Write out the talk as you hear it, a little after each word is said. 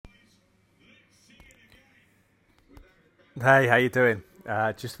Hey, how you doing?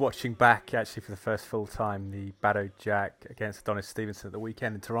 Just watching back actually for the first full time the Badou Jack against Adonis Stevenson at the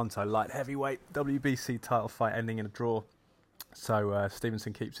weekend in Toronto, light heavyweight WBC title fight ending in a draw. So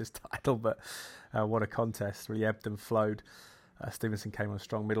Stevenson keeps his title, but what a contest! Really ebbed and flowed. Stevenson came on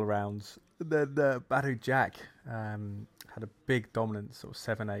strong middle rounds. Then Badou Jack had a big dominance, sort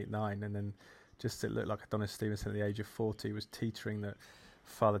of 7-8-9, and then just it looked like Adonis Stevenson at the age of 40 was teetering that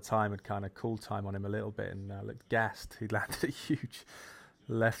Father Time had kind of cooled time on him a little bit and looked gassed. He landed a huge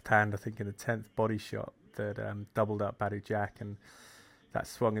left hand, I think, in the 10th body shot that doubled up Badou Jack, and that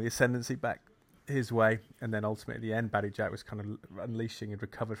swung the ascendancy back his way. And then ultimately at the end, Badou Jack was kind of unleashing and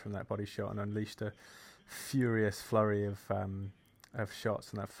recovered from that body shot and unleashed a furious flurry of shots,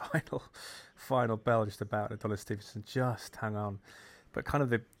 and that final bell just about. Adonis Stevenson just hung on, but kind of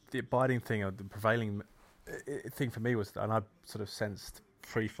the abiding thing or the prevailing thing for me was, and I sort of sensed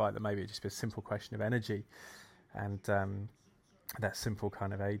pre-fight that maybe it'd just be a simple question of energy, and that simple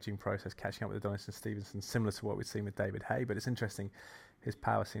kind of aging process catching up with Adonis and Stevenson, similar to what we'd seen with David Haye. But it's interesting, his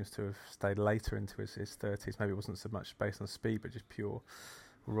power seems to have stayed later into his 30s. Maybe it wasn't so much based on speed, but just pure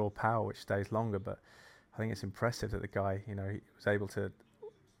raw power, which stays longer. But I think it's impressive that the guy, he was able to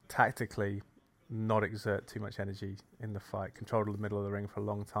tactically not exert too much energy in the fight, controlled the middle of the ring for a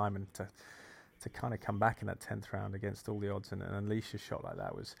long time, and to kind of come back in that 10th round against all the odds and unleash a shot like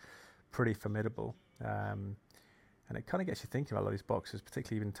that was pretty formidable. And it kind of gets you thinking about a lot of these boxers,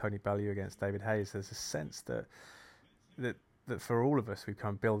 particularly even Tony Bellew against David Hayes. There's a sense that for all of us, we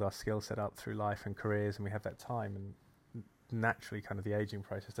kind of build our skill set up through life and careers, and we have that time, and naturally kind of the aging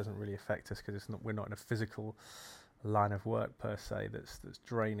process doesn't really affect us because we're not in a physical line of work per se that's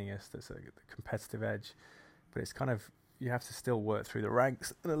draining us, that's a competitive edge. But it's kind of, you have to still work through the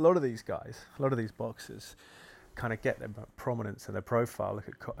ranks. And a lot of these guys, a lot of these boxers kind of get their prominence and their profile. Look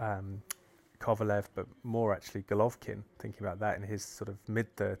at Kovalev, but more actually Golovkin, thinking about that in his sort of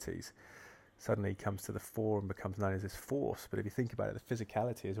mid-30s. Suddenly he comes to the fore and becomes known as this force. But if you think about it, the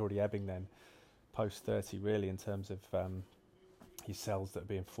physicality is already ebbing then, post-30 really, in terms of his cells that are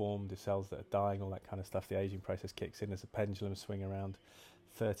being formed, his cells that are dying, all that kind of stuff. The aging process kicks in as a pendulum swing around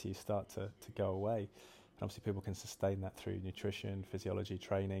 30, you start to go away. Obviously, people can sustain that through nutrition, physiology,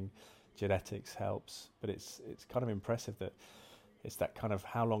 training, genetics helps. But it's kind of impressive that it's that kind of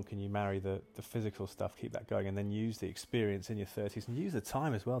how long can you marry the physical stuff, keep that going, and then use the experience in your 30s and use the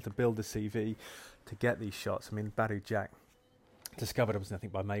time as well to build the CV to get these shots. I mean, Badou Jack discovered, obviously, I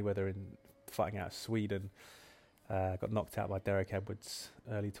think by Mayweather in fighting out of Sweden, got knocked out by Derek Edwards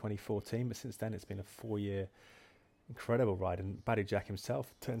early 2014. But since then, it's been a 4-year incredible ride. And Badou Jack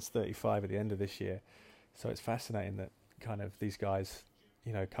himself turns 35 at the end of this year. So it's fascinating that kind of these guys,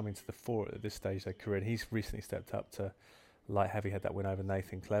 coming to the fore at this stage of their career. And he's recently stepped up to light heavy, had that win over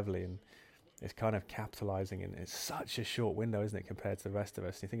Nathan Cleverly, and it's kind of capitalising. And it's such a short window, isn't it, compared to the rest of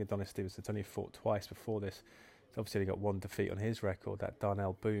us? And you think Adonis Stevenson's only fought twice before this. He's obviously got one defeat on his record, that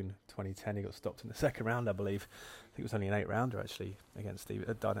Darnell Boone 2010. He got stopped in the second round, I believe. I think it was only an 8-rounder actually against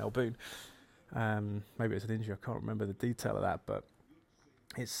Darnell Boone. Maybe it was an injury. I can't remember the detail of that, but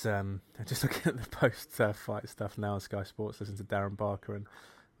it's just looking at the post-fight stuff now on Sky Sports, listening to Darren Barker and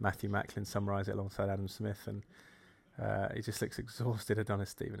Matthew Macklin summarise it alongside Adam Smith, and he just looks exhausted, Adonis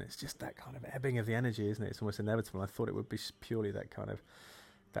Steven. It's just that kind of ebbing of the energy, isn't it? It's almost inevitable. I thought it would be purely that kind of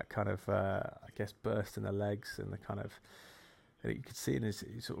I guess burst in the legs, and the kind of, you could see in his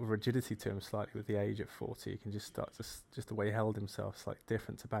sort of rigidity to him slightly with the age at 40. You can just start to, just the way he held himself, slightly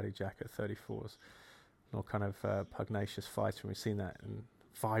different to Badou Jack at 34's, more kind of pugnacious fighter. And we've seen that and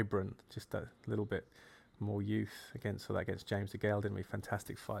vibrant, just a little bit more youth against James DeGale, didn't we?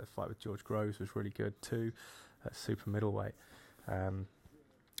 Fantastic fight. The fight with George Groves was really good too, at super middleweight.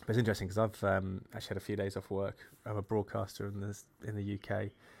 But it's interesting because I've actually had a few days off work. I'm a broadcaster in the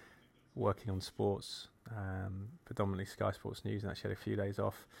UK, working on sports, predominantly Sky Sports News, and actually had a few days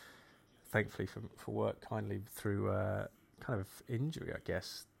off, thankfully for work, kindly through kind of injury, I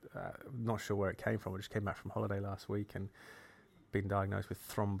guess. I'm not sure where it came from. I just came back from holiday last week and been diagnosed with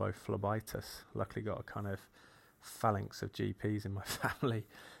thrombophlebitis. Luckily got a kind of phalanx of GPs in my family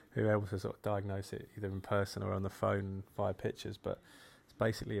who are able to sort of diagnose it either in person or on the phone via pictures. But it's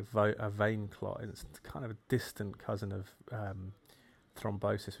basically a vein clot, and it's kind of a distant cousin of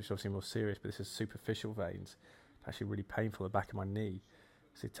thrombosis, which is obviously more serious, but this is superficial veins. It's actually really painful at the back of my knee.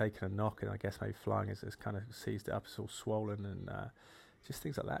 So taken a knock, and I guess maybe flying has kind of seized it up. It's all swollen, and just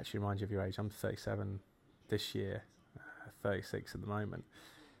things like that actually remind you of your age. I'm 37 this year, 36 at the moment.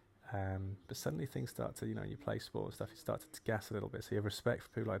 But suddenly things start to, you play sport and stuff, you start to gas a little bit. So you have respect for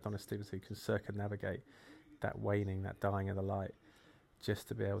people like Adonis Stevenson who can circumnavigate that waning, that dying of the light, just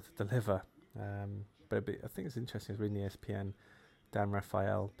to be able to deliver. But I think it's interesting. I was reading the ESPN Dan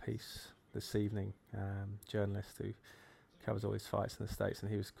Raphael piece this evening, journalist who covers all these fights in the States,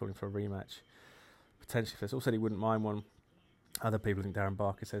 and he was calling for a rematch potentially for this. Also, he wouldn't mind one. Other people, I think Darren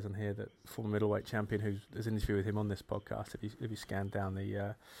Barker says on here that former middleweight champion, there's an interview with him on this podcast. If you scan down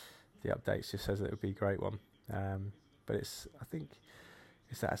the updates, just says that it would be a great one. But I think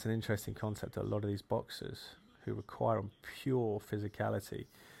that's an interesting concept. That a lot of these boxers who require on pure physicality,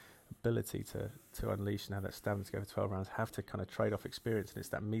 ability to unleash and have that stamina to go for 12 rounds, have to kind of trade off experience, and it's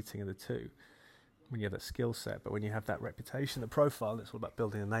that meeting of the two. When you have that skill set, but when you have that reputation, the profile, it's all about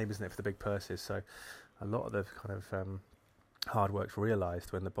building a name, isn't it, for the big purses? So a lot of the kind of hard work's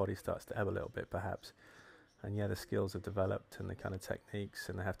realised when the body starts to ebb a little bit, perhaps. And the skills have developed and the kind of techniques,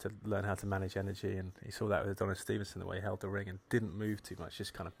 and they have to learn how to manage energy. And you saw that with Adonis Stevenson, the way he held the ring and didn't move too much,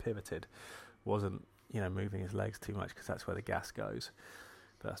 just kind of pivoted, wasn't moving his legs too much, because that's where the gas goes.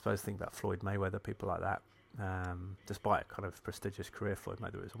 But I suppose think about Floyd Mayweather, people like that. Despite a kind of prestigious career, Floyd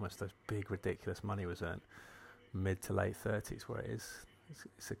Mayweather, was almost those big, ridiculous money was earned mid to late 30s, where it's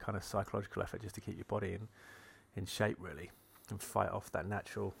a kind of psychological effort just to keep your body in shape, really, and fight off that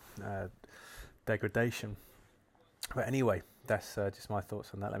natural degradation. But anyway, that's just my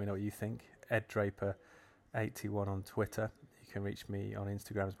thoughts on that. Let me know what you think. Ed Draper 81 on Twitter. You can reach me on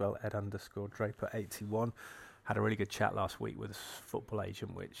Instagram as well, Ed_Draper 81. Had a really good chat last week with a football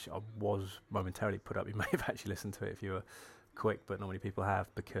agent, which I was momentarily put up. You may have actually listened to it if you were quick, but not many people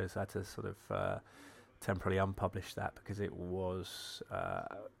have, because I had to sort of temporarily unpublish that, because it was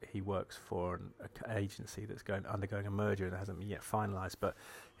he works for an agency that's undergoing a merger that hasn't been yet finalised, but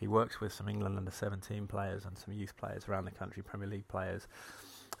he works with some England under 17 players and some youth players around the country, Premier League players,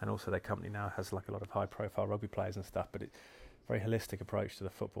 and also their company now has like a lot of high profile rugby players and stuff, but it's a very holistic approach to the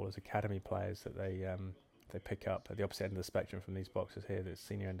footballers, academy players that they pick up at the opposite end of the spectrum from these boxers here, the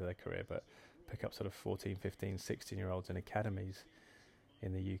senior end of their career, but pick up sort of 14, 15, 16-year-olds in academies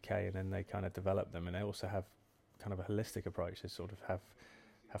in the UK, and then they kind of develop them. And they also have kind of a holistic approach. They sort of have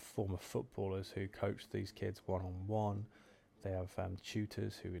former footballers who coach these kids one-on-one. They have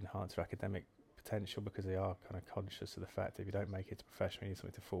tutors who enhance their academic potential, because they are kind of conscious of the fact that if you don't make it to professional, you need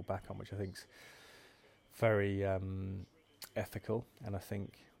something to fall back on, which I think is very ethical. And I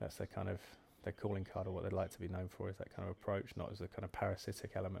think that's their calling card, or what they'd like to be known for, is that kind of approach, not as a kind of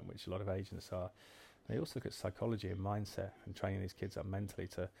parasitic element, which a lot of agents are. They also look at psychology and mindset and training these kids up mentally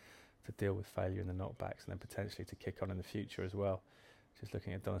to deal with failure and the knockbacks, and then potentially to kick on in the future as well. Just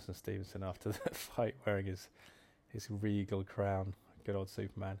looking at Adonis Stevenson after the fight, wearing his regal crown, good old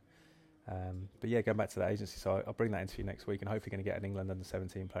Superman. But yeah, going back to that agency, so I'll bring that into you next week, and hopefully going to get an England under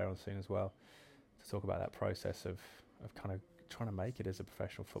 17 player on soon as well, to talk about that process of kind of trying to make it as a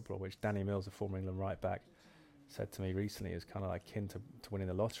professional footballer, which Danny Mills, a former England right back, said to me recently is kind of like kin to winning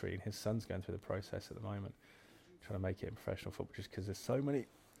the lottery, and his son's going through the process at the moment, trying to make it in professional football, just because there's so many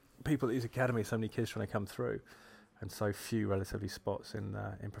people at these academies, so many kids trying to come through, and so few relatively spots in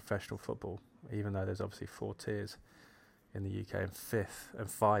professional football, even though there's obviously 4 tiers in the UK, and 5th and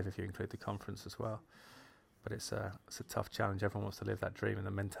 5 if you include the conference as well. But it's a tough challenge. Everyone wants to live that dream, and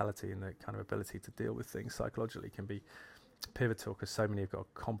the mentality and the kind of ability to deal with things psychologically can be pivotal, because so many have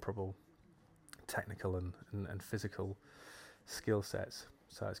got comparable technical and physical skill sets.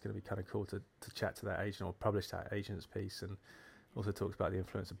 So it's going to be kind of cool to chat to that agent, or publish that agent's piece, and also talks about the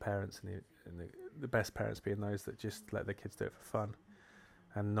influence of parents, and the best parents being those that just let their kids do it for fun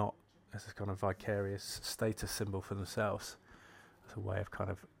and not as a kind of vicarious status symbol for themselves, as a way of kind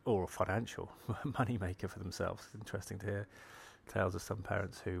of, or a financial money maker for themselves. It's interesting to hear tales of some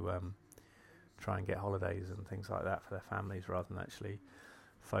parents who try and get holidays and things like that for their families, rather than actually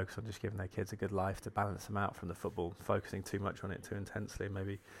focus on just giving their kids a good life, to balance them out from the football, focusing too much on it too intensely,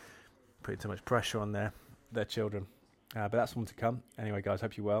 maybe putting too much pressure on their children. But that's one to come. Anyway, guys,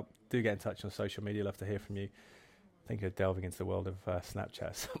 hope you're well. Do get in touch on social media. Love to hear from you. Think of delving into the world of Snapchat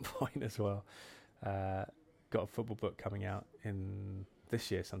at some point as well. Got a football book coming out in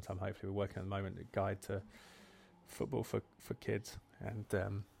this year sometime, hopefully. We're working at the moment, a guide to football for kids,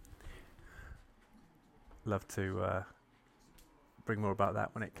 and love to bring more about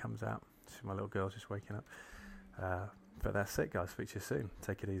that when it comes out. See, my little girl's just waking up. But that's it, guys. Speak to you soon.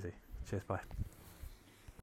 Take it easy. Cheers, bye.